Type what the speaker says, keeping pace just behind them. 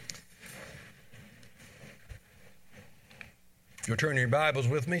You'll turn your Bibles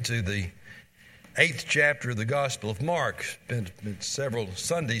with me to the 8th chapter of the Gospel of Mark. It's been several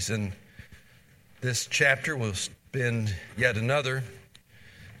Sundays in this chapter. We'll spend yet another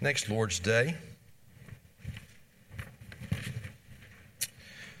next Lord's Day.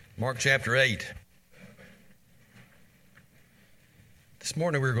 Mark chapter 8. This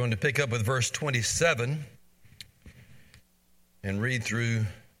morning we're going to pick up with verse 27 and read through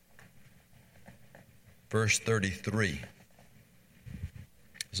verse 33.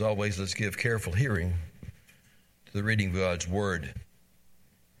 As always, let's give careful hearing to the reading of God's Word.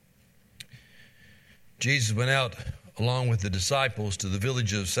 Jesus went out along with the disciples to the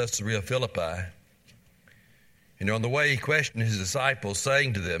village of Caesarea Philippi. And on the way he questioned his disciples,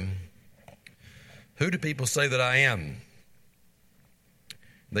 saying to them, "Who do people say that I am?"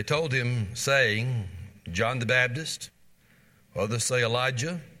 They told him, saying, "John the Baptist, others say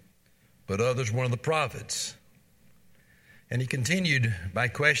Elijah, but others one of the prophets." And he continued by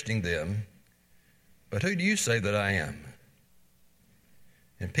questioning them, "But who do you say that I am?"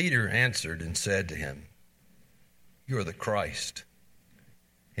 And Peter answered and said to him, "You are the Christ."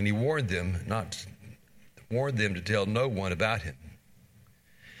 And he warned them to tell no one about him.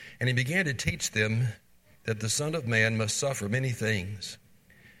 And he began to teach them that the Son of Man must suffer many things,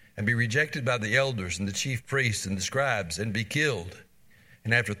 and be rejected by the elders and the chief priests and the scribes, and be killed,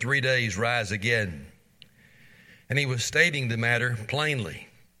 and after 3 days rise again. And he was stating the matter plainly.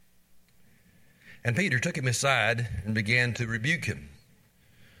 And Peter took him aside and began to rebuke him.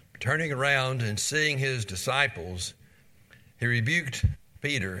 Turning around and seeing his disciples, he rebuked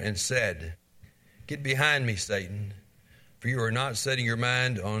Peter and said, "Get behind me, Satan, for you are not setting your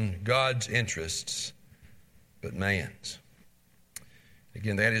mind on God's interests, but man's."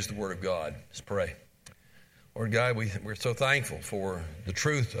 Again, that is the word of God. Let's pray. Lord God, we're so thankful for the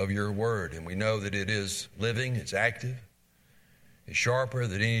truth of your word, and we know that it is living, it's active, it's sharper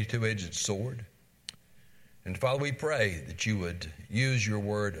than any two-edged sword. And Father, we pray that you would use your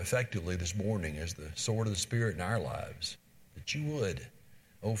word effectively this morning as the sword of the Spirit in our lives, that you would,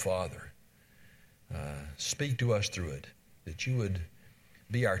 oh Father, speak to us through it, that you would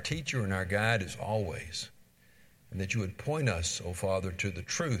be our teacher and our guide as always, and that you would point us, oh Father, to the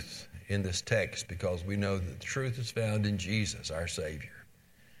truth in this text, because we know that the truth is found in Jesus, our Savior,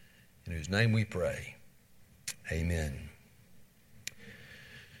 in whose name we pray. Amen.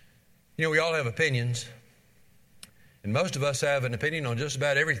 You know, we all have opinions, and most of us have an opinion on just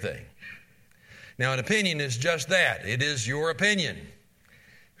about everything. Now, an opinion is just that. It is your opinion,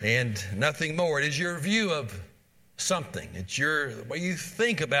 and nothing more. It is your view of something. It's the way you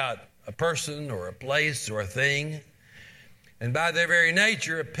think about a person or a place or a thing. And by their very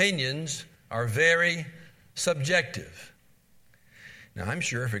nature, opinions are very subjective. Now, I'm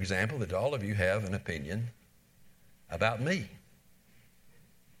sure, for example, that all of you have an opinion about me.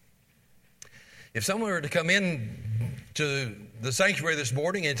 If someone were to come in to the sanctuary this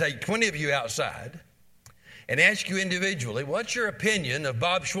morning and take 20 of you outside and ask you individually, "What's your opinion of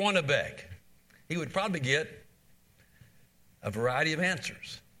Bob Schwannebeck?" he would probably get a variety of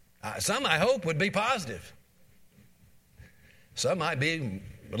answers. Some, I hope, would be positive. Some might be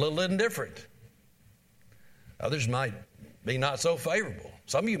a little indifferent. Others might be not so favorable.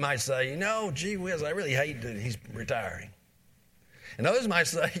 Some of you might say, "Gee whiz, I really hate that he's retiring." And others might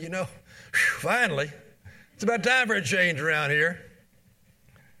say, "Finally, it's about time for a change around here."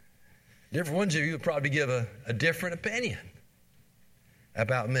 Different ones of you would probably give a different opinion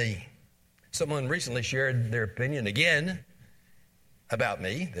about me. Someone recently shared their opinion again about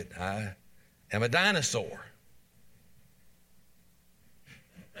me, that I am a dinosaur,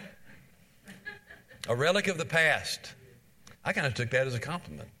 a relic of the past. I kind of took that as a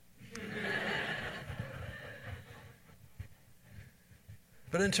compliment.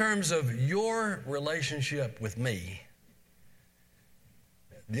 But in terms of your relationship with me,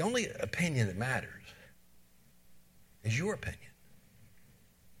 the only opinion that matters is your opinion.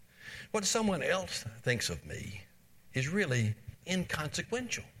 What someone else thinks of me is really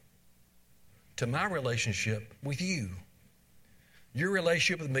inconsequential to my relationship with you. Your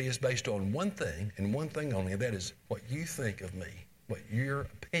relationship with me is based on one thing and one thing only, and that is what you think of me, what your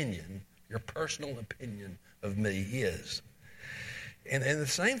opinion, your personal opinion of me is. And the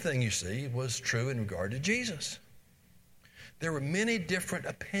same thing, you see, was true in regard to Jesus. There were many different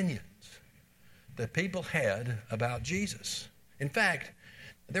opinions that people had about Jesus. In fact,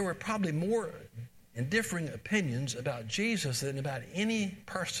 there were probably more and differing opinions about Jesus than about any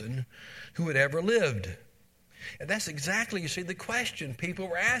person who had ever lived. And that's exactly, you see, the question people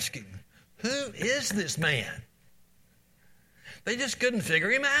were asking. Who is this man? They just couldn't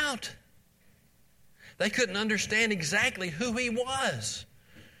figure him out. They couldn't understand exactly who he was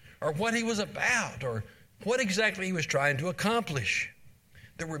or what he was about or what exactly he was trying to accomplish.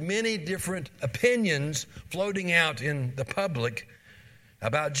 There were many different opinions floating out in the public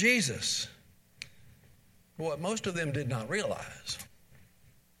about Jesus. What most of them did not realize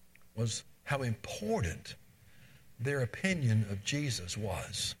was how important their opinion of Jesus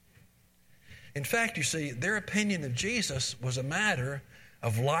was. In fact, you see, their opinion of Jesus was a matter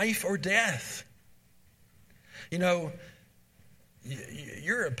of life or death. You know,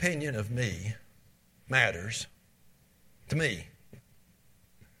 your opinion of me matters to me.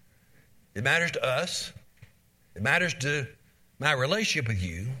 It matters to us. It matters to my relationship with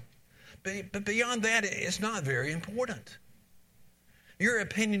you. But beyond that, it's not very important. Your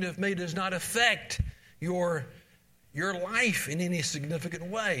opinion of me does not affect your life in any significant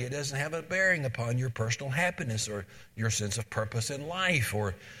way. It doesn't have a bearing upon your personal happiness or your sense of purpose in life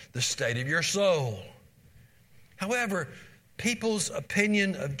or the state of your soul. However, people's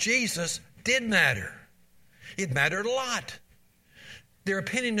opinion of Jesus did matter. It mattered a lot. Their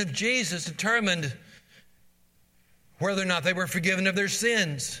opinion of Jesus determined whether or not they were forgiven of their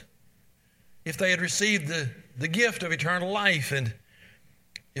sins, if they had received the gift of eternal life, and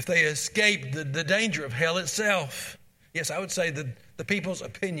if they escaped the danger of hell itself. Yes, I would say that the people's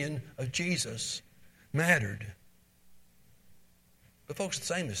opinion of Jesus mattered. But folks, the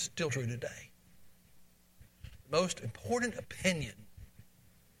same is still true today. The most important opinion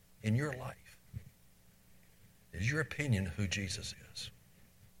in your life is your opinion of who Jesus is.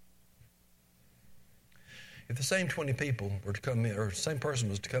 If the same 20 people were to come in, or the same person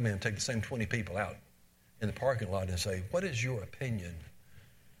was to come in and take the same 20 people out in the parking lot and say, what is your opinion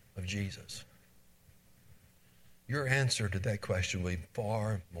of Jesus? Your answer to that question will be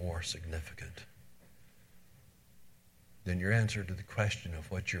far more significant than your answer to the question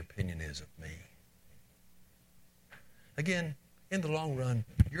of what your opinion is of me. Again, in the long run,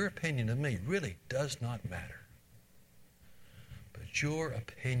 your opinion of me really does not matter. But your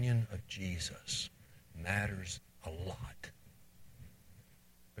opinion of Jesus matters a lot,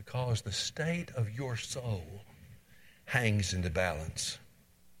 because the state of your soul hangs in the balance.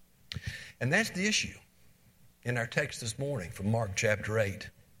 And that's the issue in our text this morning from Mark chapter 8.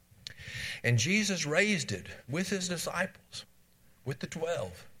 And Jesus raised it with his disciples, with the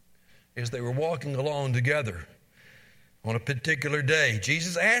 12, as they were walking along together on a particular day.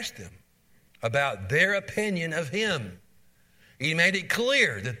 Jesus asked them about their opinion of him. He made it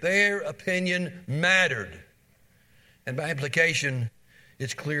clear that their opinion mattered. And by implication,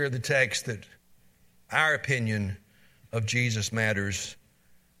 it's clear in the text that our opinion of Jesus matters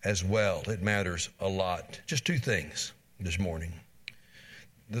as well. It matters a lot. Just two things this morning.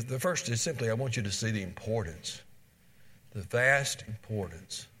 The first is simply I want you to see the importance, the vast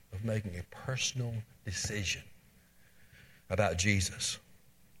importance of making a personal decision about Jesus.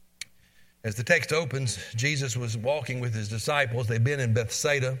 As the text opens, Jesus was walking with his disciples. They'd been in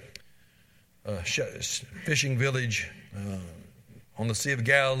Bethsaida, a fishing village on the Sea of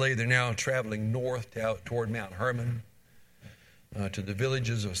Galilee. They're now traveling north toward Mount Hermon to the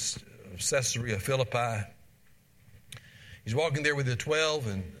villages of Caesarea Philippi. He's walking there with the 12,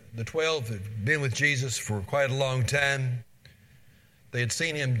 and the 12 had been with Jesus for quite a long time. They had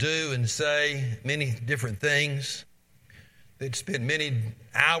seen him do and say many different things. They'd spent many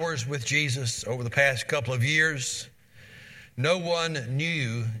hours with Jesus over the past couple of years. No one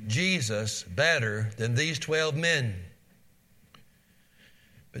knew Jesus better than these 12 men.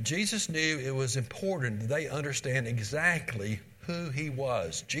 But Jesus knew it was important that they understand exactly who he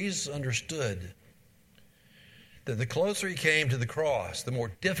was. Jesus understood that the closer he came to the cross, the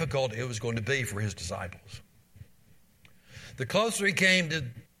more difficult it was going to be for his disciples. The closer he came to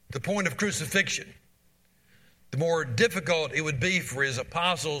the point of crucifixion, the more difficult it would be for his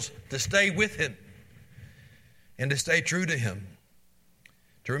apostles to stay with him and to stay true to him,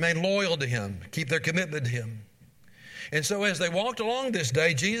 to remain loyal to him, keep their commitment to him. And so as they walked along this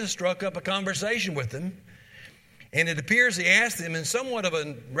day, Jesus struck up a conversation with them, and it appears he asked them in somewhat of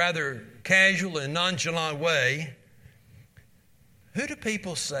a rather casual and nonchalant way, who do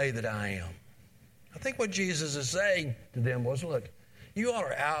people say that I am? I think what Jesus is saying to them was, look, you all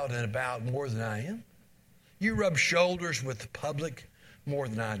are out and about more than I am. You rub shoulders with the public more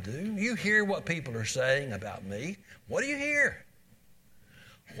than I do. You hear what people are saying about me. What do you hear?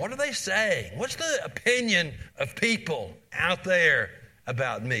 What are they saying? What's the opinion of people out there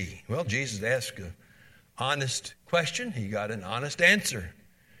about me? Well, Jesus asked an honest question. He got an honest answer.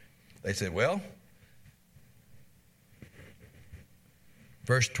 They said, well,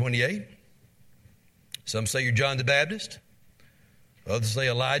 verse 28, some say you're John the Baptist. Others say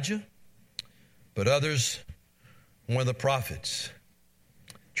Elijah. but others one of the prophets.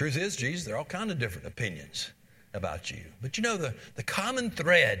 Truth is, Jesus, there are all kinds of different opinions about you. But you know, the common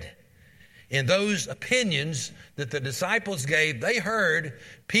thread in those opinions that the disciples gave, they heard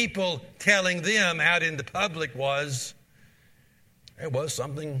people telling them out in the public was, there was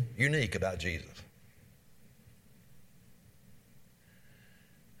something unique about Jesus.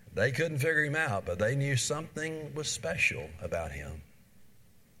 They couldn't figure him out, but they knew something was special about him.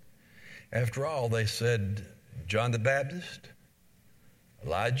 After all, they said, John the Baptist,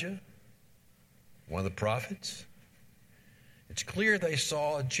 Elijah, one of the prophets. It's clear they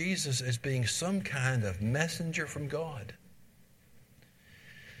saw Jesus as being some kind of messenger from God.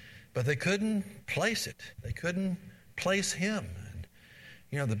 But they couldn't place it. They couldn't place him. And,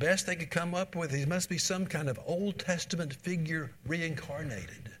 you know, the best they could come up with, he must be some kind of Old Testament figure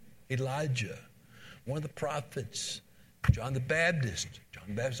reincarnated. Elijah, one of the prophets, John the Baptist. John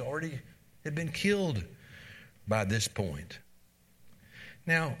the Baptist already had been killed by this point.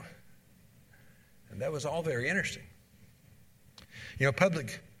 Now, that was all very interesting. You know,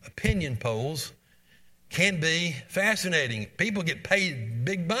 public opinion polls can be fascinating. People get paid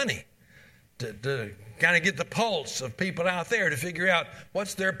big money to kind of get the pulse of people out there to figure out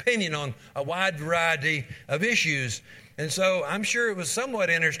what's their opinion on a wide variety of issues. And so I'm sure it was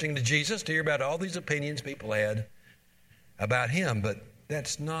somewhat interesting to Jesus to hear about all these opinions people had about him, but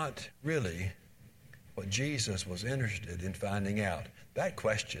that's not really what Jesus was interested in finding out. That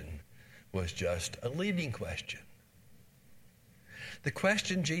question was just a leading question. The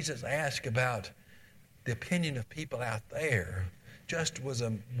question Jesus asked about the opinion of people out there just was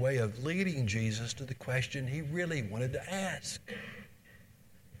a way of leading Jesus to the question he really wanted to ask.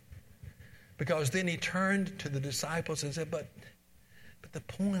 Because then he turned to the disciples and said, but the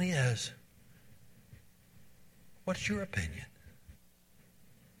point is, what's your opinion?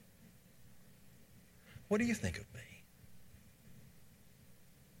 What do you think of me?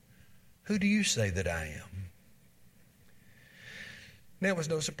 Who do you say that I am? Now, it was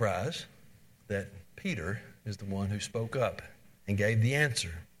no surprise that Peter is the one who spoke up and gave the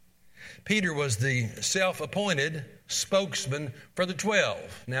answer. Peter was the self-appointed spokesman for the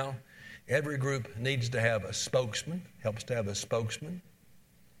 12. Now, every group needs to have a spokesman, helps to have a spokesman.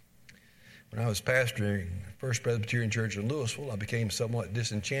 When I was pastoring First Presbyterian Church in Louisville, I became somewhat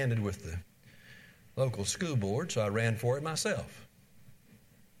disenchanted with the local school board, so I ran for it myself.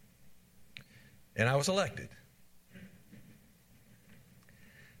 And I was elected.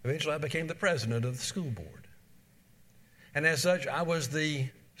 Eventually, I became the president of the school board. And as such, I was the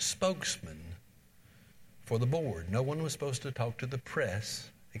spokesman for the board. No one was supposed to talk to the press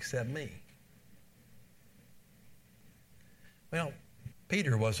except me. Well,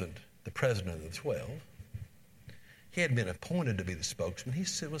 Peter wasn't the president of the 12. He hadn't been appointed to be the spokesman. He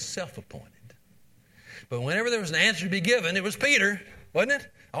was self-appointed. But whenever there was an answer to be given, it was Peter, wasn't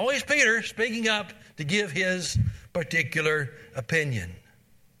it? Always Peter speaking up to give his particular opinion.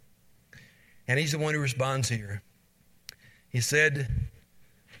 And he's the one who responds here. He said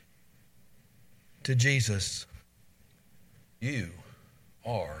to Jesus, "You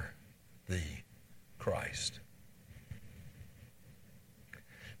are the Christ."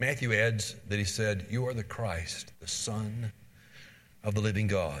 Matthew adds that he said, "You are the Christ, the Son of the living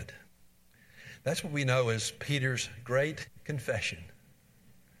God." That's what we know as Peter's great confession.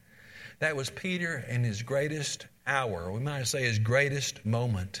 That was Peter in his greatest hour, we might say his greatest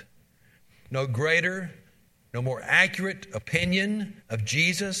moment. No greater, no more accurate opinion of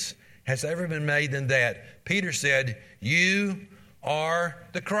Jesus has ever been made than that. Peter said, "You are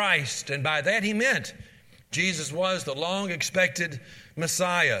the Christ." And by that he meant Jesus was the long-expected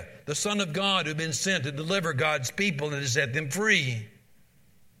Messiah, the Son of God who had been sent to deliver God's people and to set them free.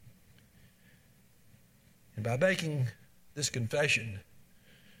 And by making this confession,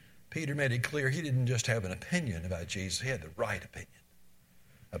 Peter made it clear he didn't just have an opinion about Jesus, he had the right opinion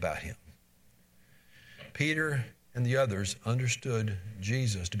about him. Peter and the others understood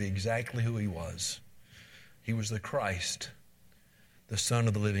Jesus to be exactly who he was. He was the Christ, the Son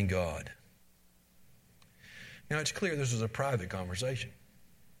of the living God. Now, it's clear this was a private conversation.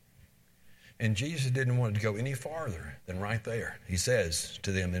 And Jesus didn't want it to go any farther than right there. He says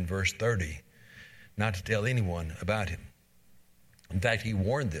to them in verse 30, not to tell anyone about him. In fact, he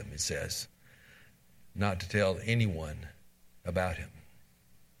warned them, it says, not to tell anyone about him.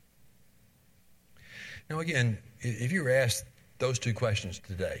 Now, again, if you were asked those two questions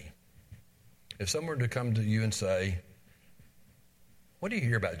today, if someone were to come to you and say, "What do you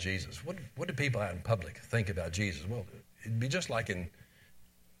hear about Jesus? What do people out in public think about Jesus?" Well, it'd be just like in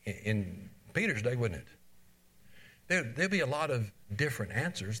Peter's day, wouldn't it? there'd be a lot of different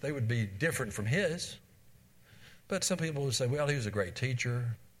answers. They would be different from his. But some people would say, well, he was a great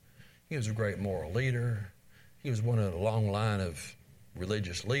teacher. He was a great moral leader. He was one of a long line of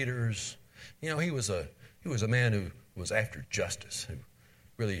religious leaders. He was a man who was after justice, who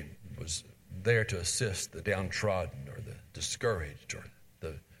really was there to assist the downtrodden or the discouraged or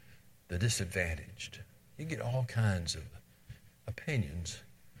the disadvantaged. You get all kinds of opinions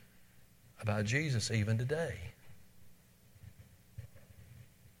about Jesus even today.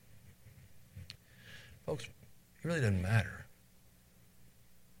 Folks, it really doesn't matter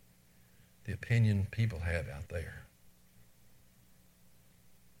the opinion people have out there.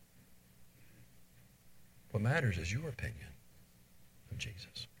 What matters is your opinion of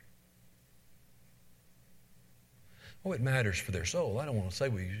Jesus. Oh, it matters for their soul. I don't want to say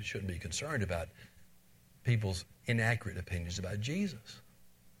we shouldn't be concerned about people's inaccurate opinions about Jesus.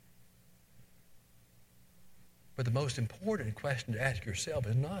 But the most important question to ask yourself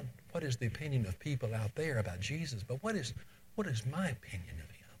is not what is the opinion of people out there about Jesus, but what is my opinion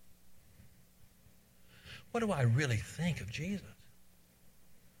of him? What do I really think of Jesus?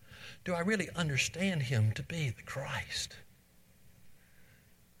 Do I really understand him to be the Christ,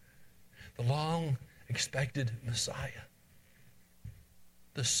 the long-expected Messiah,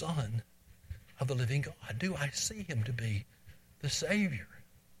 the Son of the living God? Do I see him to be the Savior,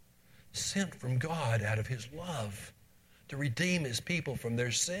 sent from God out of his love to redeem his people from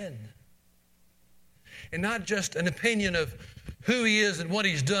their sin? And not just an opinion of who he is and what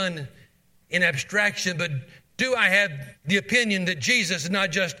he's done in abstraction, but do I have the opinion that Jesus is not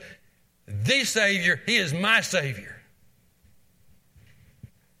just the Savior, he is my Savior?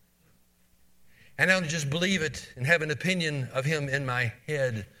 And I don't just believe it and have an opinion of him in my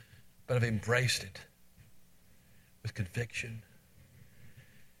head, but I've embraced it with conviction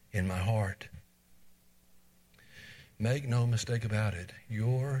in my heart. Make no mistake about it,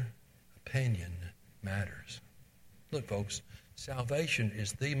 your opinion matters. Look, folks, salvation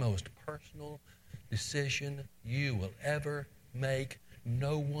is the most personal decision you will ever make.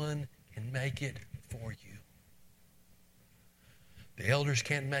 No one can make it for you. The elders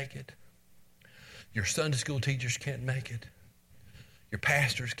can't make it. Your Sunday school teachers can't make it. Your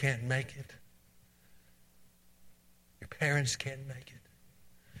pastors can't make it. Your parents can't make it.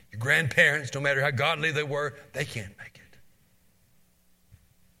 Your grandparents, no matter how godly they were, they can't make it.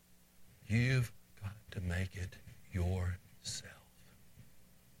 You've got to make it yourself.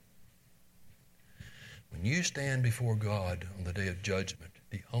 When you stand before God on the day of judgment,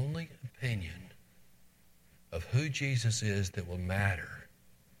 the only opinion of who Jesus is that will matter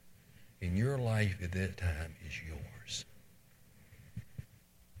in your life at that time is yours.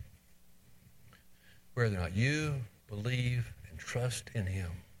 Whether or not you believe and trust in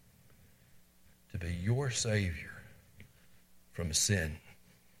him to be your Savior from sin.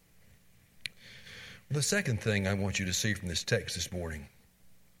 Well, the second thing I want you to see from this text this morning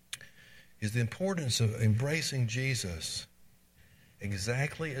is the importance of embracing Jesus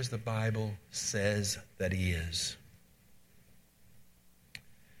exactly as the Bible says that he is.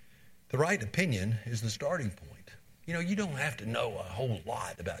 The right opinion is the starting point. You don't have to know a whole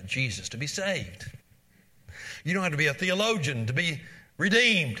lot about Jesus to be saved. You don't have to be a theologian to be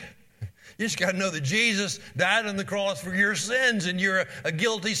redeemed. You just got to know that Jesus died on the cross for your sins and you're a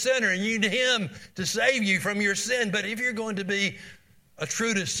guilty sinner and you need him to save you from your sin. But if you're going to be a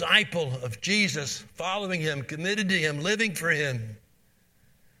true disciple of Jesus, following him, committed to him, living for him,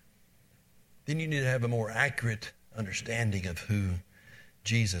 then you need to have a more accurate understanding of who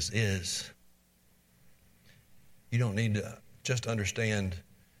Jesus is. You don't need to just understand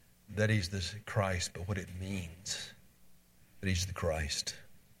that he's the Christ, but what it means that he's the Christ.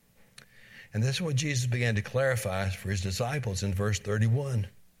 And that's what Jesus began to clarify for his disciples in verse 31.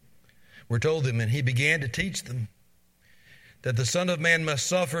 We're told them, and he began to teach them that the Son of Man must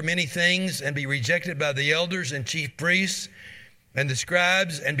suffer many things and be rejected by the elders and chief priests and the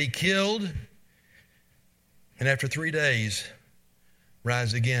scribes and be killed, and after 3 days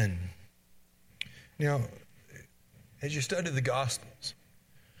rise again. Now, as you study the Gospels,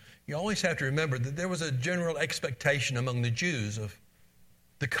 you always have to remember that there was a general expectation among the Jews of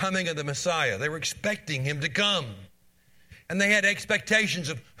the coming of the Messiah. They were expecting him to come. And they had expectations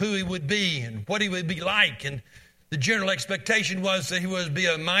of who he would be and what he would be like. And the general expectation was that he would be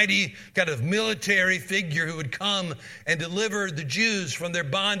a mighty kind of military figure who would come and deliver the Jews from their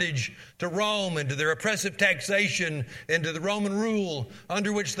bondage to Rome and to their oppressive taxation and to the Roman rule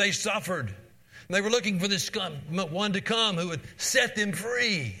under which they suffered. And they were looking for this one to come who would set them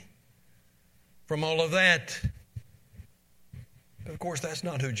free from all of that. But of course, that's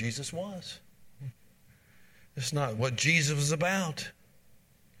not who Jesus was. It's not what Jesus was about.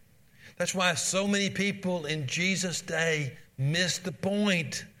 That's why so many people in Jesus' day missed the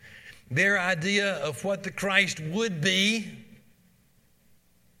point. Their idea of what the Christ would be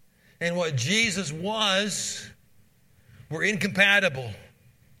and what Jesus was were incompatible.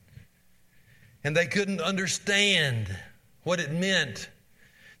 And they couldn't understand what it meant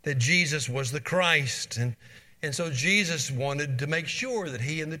that Jesus was the Christ. And so Jesus wanted to make sure that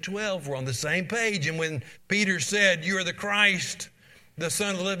he and the 12 were on the same page. And when Peter said, "You are the Christ, the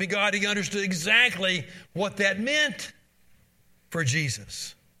Son of the living God," he understood exactly what that meant for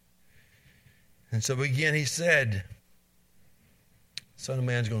Jesus. And so again he said, "Son of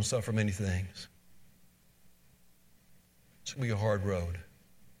Man's going to suffer many things. It's going to be a hard road.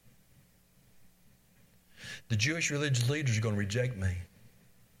 The Jewish religious leaders are going to reject me.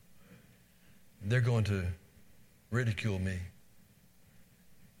 They're going to ridicule me.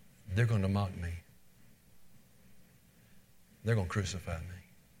 They're going to mock me. They're going to crucify me.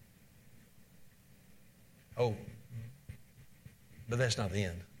 Oh, but that's not the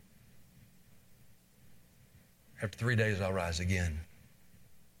end. After 3 days, I'll rise again."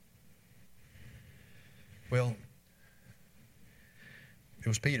 Well, it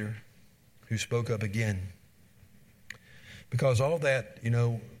was Peter who spoke up again. Because all that,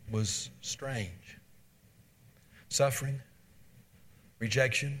 was strange. Suffering,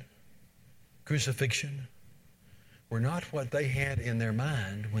 rejection, crucifixion were not what they had in their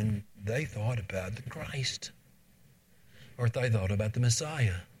mind when they thought about the Christ or they thought about the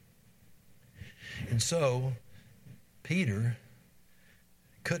Messiah. And so, Peter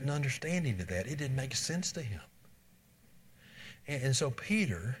couldn't understand any of that. It didn't make sense to him. And so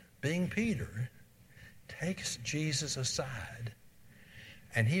Peter, being Peter, takes Jesus aside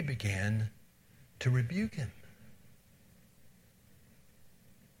and he began to rebuke him.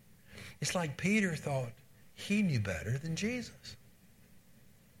 It's like Peter thought he knew better than Jesus.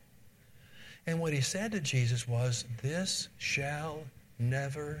 And what he said to Jesus was, "This shall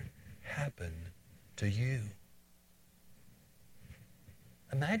never happen to you."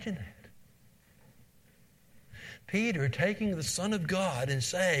 Imagine that. Peter taking the Son of God and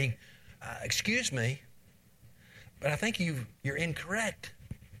saying, "Excuse me, but I think you're incorrect.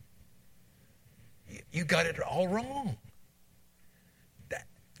 You got it all wrong.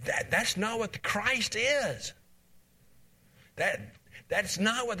 That's not what the Christ is. That's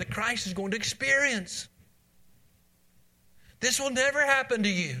not what the Christ is going to experience. This will never happen to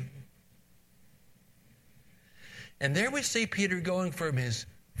you." And there we see Peter going from his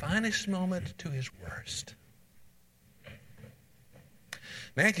finest moment to his worst.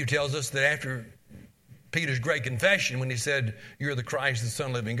 Matthew tells us that after Peter's great confession, when he said, "You're the Christ, the Son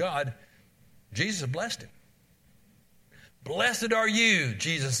of the living God," Jesus blessed him. "Blessed are you,"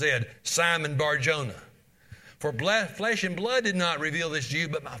 Jesus said, "Simon Bar-Jonah. For flesh and blood did not reveal this to you,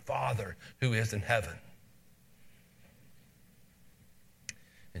 but my Father who is in heaven."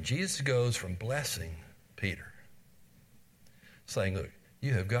 And Jesus goes from blessing Peter, saying, "Look,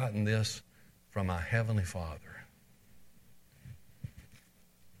 you have gotten this from my heavenly Father,"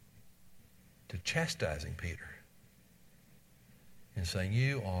 to chastising Peter and saying,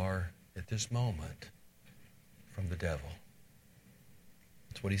 "You are, at this moment, from the devil."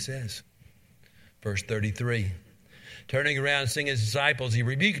 That's what he says. Verse 33. Turning around, seeing his disciples, he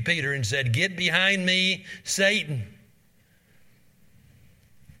rebuked Peter and said, "Get behind me, Satan."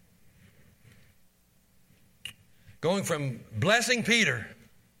 Going from blessing Peter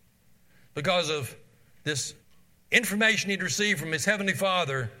because of this information he'd received from his heavenly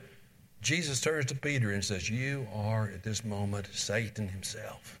Father, Jesus turns to Peter and says, "You are at this moment Satan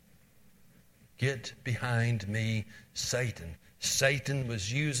himself. Get behind me, Satan." Satan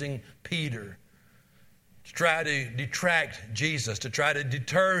was using Peter to try to detract Jesus, to try to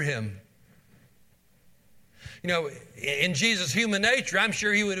deter him. In Jesus' human nature, I'm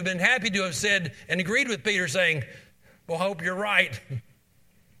sure he would have been happy to have said and agreed with Peter, saying, "Well, hope you're right.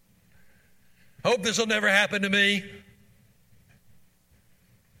 Hope this will never happen to me."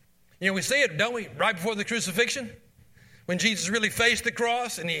 We see it, don't we? Right before the crucifixion, when Jesus really faced the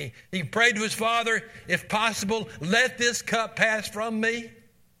cross and he prayed to his Father, "If possible, let this cup pass from me."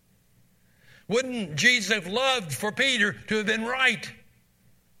 Wouldn't Jesus have loved for Peter to have been right?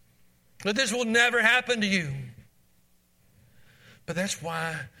 But this will never happen to you. But that's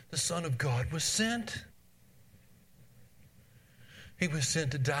why the Son of God was sent. He was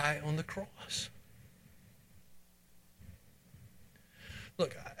sent to die on the cross.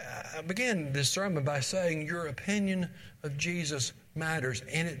 Look, I began this sermon by saying your opinion of Jesus matters,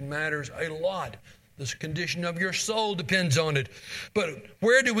 and it matters a lot. The condition of your soul depends on it. But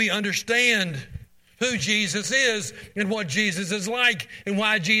where do we understand who Jesus is and what Jesus is like and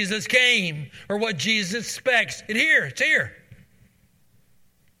why Jesus came or what Jesus expects. It's here.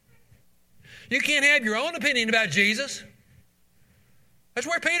 You can't have your own opinion about Jesus. That's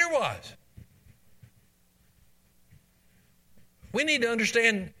where Peter was. We need to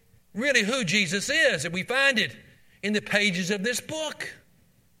understand really who Jesus is, and we find it in the pages of this book.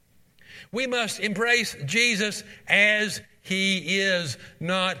 We must embrace Jesus as he is,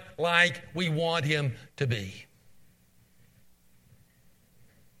 not like we want him to be.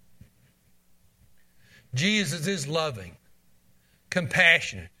 Jesus is loving,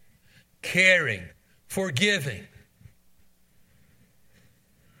 compassionate, caring, forgiving.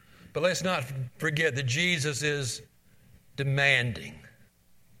 But let's not forget that Jesus is demanding.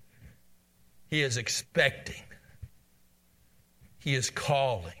 He is expecting. He is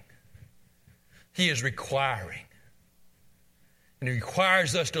calling. He is requiring. And he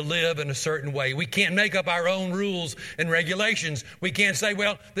requires us to live in a certain way. We can't make up our own rules and regulations. We can't say,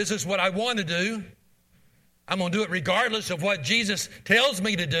 well, this is what I want to do. I'm going to do it regardless of what Jesus tells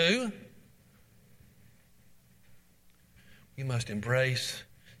me to do. We must embrace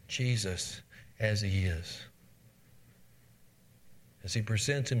Jesus as he is, as he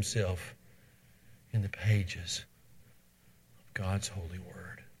presents himself in the pages of God's holy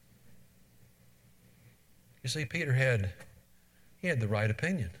word. You see, Peter had the right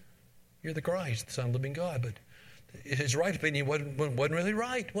opinion. You're the Christ, the Son of the living God. But his right opinion wasn't really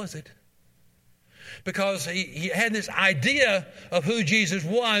right, was it? Because he had this idea of who Jesus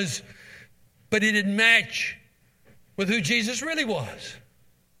was, but it didn't match with who Jesus really was.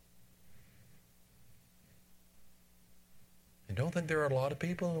 And don't think there are a lot of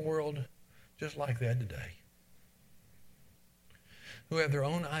people in the world just like that today, who have their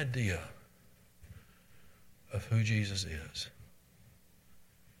own idea of who Jesus is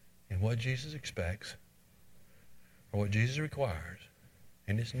and what Jesus expects or what Jesus requires,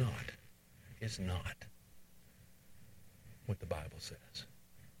 and it's not what the Bible says.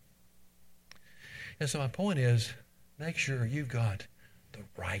 And so my point is, make sure you've got the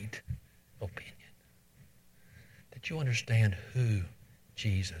right opinion, that you understand who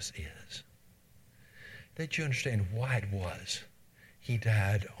Jesus is, that you understand why it was he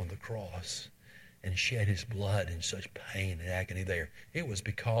died on the cross and shed his blood in such pain and agony there. It was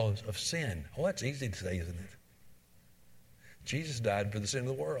because of sin. Oh, that's easy to say, isn't it? Jesus died for the sin of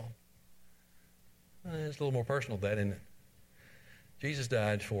the world. It's a little more personal than that, isn't it? Jesus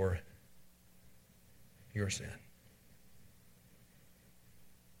died for your sin.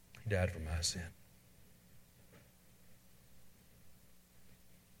 He died for my sin.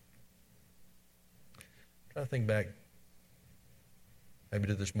 Try to think back maybe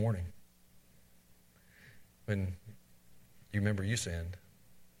to this morning when you remember you sinned.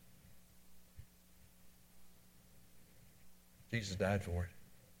 Jesus died for it.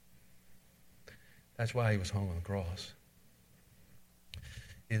 That's why he was hung on the cross.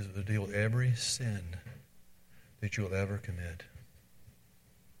 He is to deal with every sin that you'll ever commit.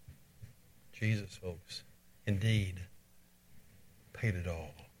 Jesus, folks, indeed paid it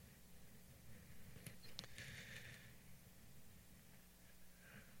all.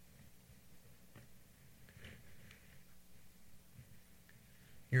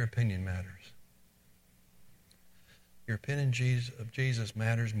 Your opinion matters. Your opinion of Jesus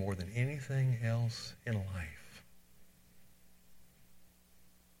matters more than anything else in life.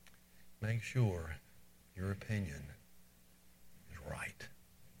 Make sure your opinion is right.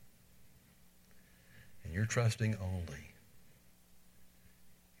 And you're trusting only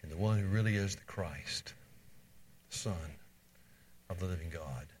in the one who really is the Christ, the Son of the living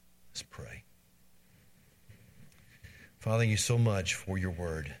God. Let's pray. Father, thank you so much for your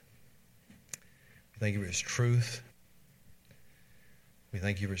word. We thank you for its truth. We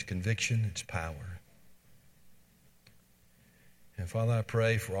thank you for its conviction, its power. And Father, I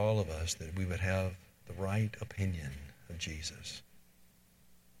pray for all of us that we would have the right opinion of Jesus.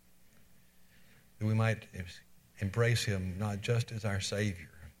 That we might embrace him not just as our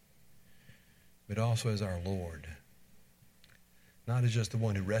Savior, but also as our Lord. Not as just the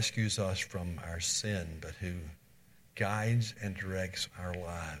one who rescues us from our sin, but who guides and directs our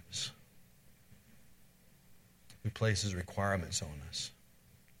lives, who places requirements on us,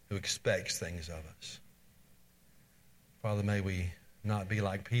 who expects things of us. Father, may we not be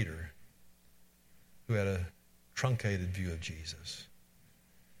like Peter, who had a truncated view of Jesus,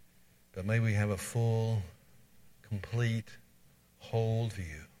 but may we have a full, complete, whole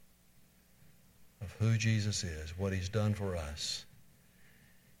view of who Jesus is, what he's done for us,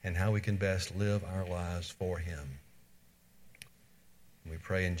 and how we can best live our lives for him. We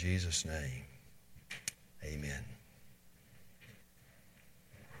pray in Jesus' name. Amen.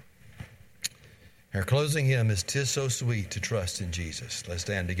 Our closing hymn is "'Tis So Sweet to Trust in Jesus." Let's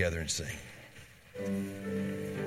stand together and sing.